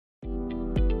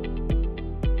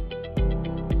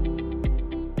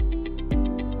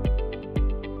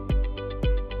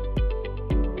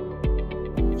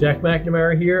Jack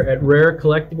McNamara here at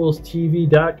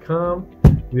rarecollectiblestv.com.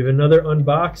 We have another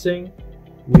unboxing.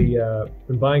 We've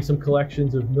been buying some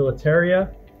collections of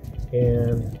militaria,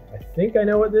 and I think I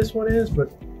know what this one is,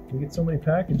 but we get so many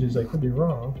packages I could be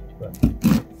wrong. But I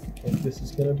think this is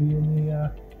going to be in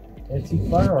the antique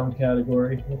firearm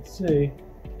category. Let's see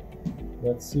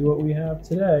what we have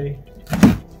today.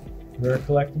 Rare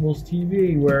Collectibles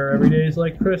TV, where every day is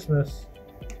like Christmas.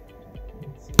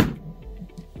 Let's see.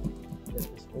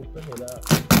 Get this open without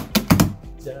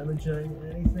damaging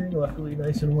anything. Luckily,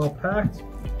 nice and well packed.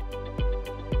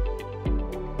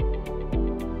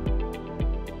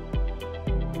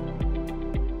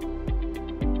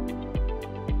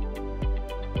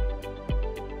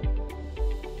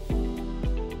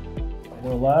 I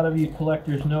know a lot of you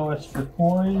collectors know us for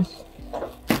coins,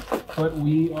 but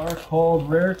we are called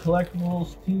Rare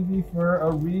Collectibles TV for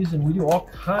a reason. We do all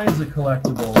kinds of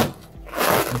collectibles.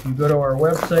 If you go to our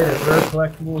website at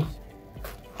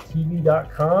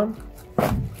rarecollectiblestv.com,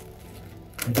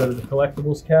 you go to the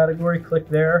collectibles category, click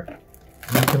there,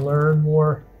 and you can learn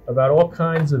more about all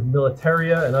kinds of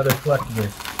militaria and other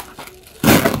collectibles.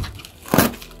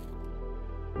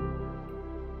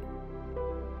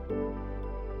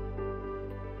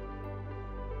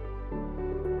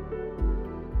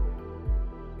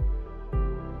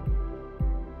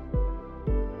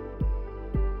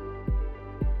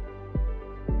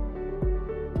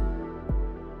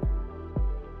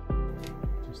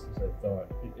 Just as I thought,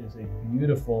 it is a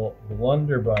beautiful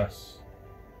Blunderbuss.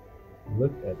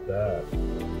 Look at that.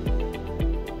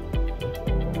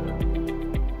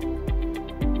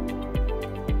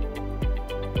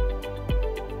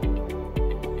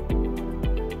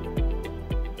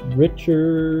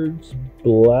 Richard's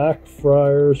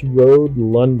Blackfriars Road,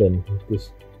 London. With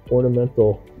this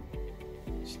ornamental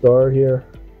star here.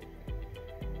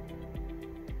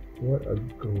 What a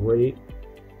great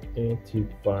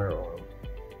antique firearm.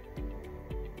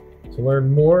 To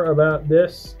learn more about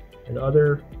this and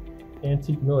other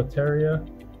antique militaria,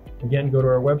 again, go to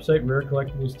our website,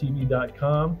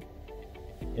 rarecollectiblestv.com.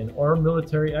 And our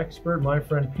military expert, my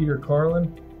friend Peter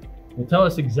Carlin, will tell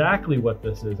us exactly what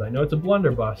this is. I know it's a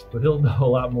blunderbuss, but he'll know a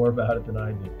lot more about it than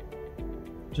I do.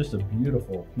 Just a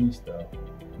beautiful piece, though.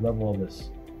 Love all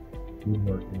this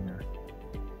woodwork in there.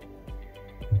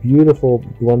 Beautiful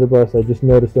blunderbuss. I just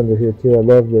noticed under here too. I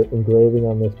love the engraving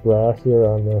on this brass here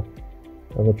on the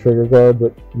trigger guard,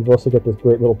 but you've also got this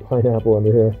great little pineapple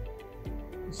under here.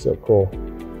 So cool.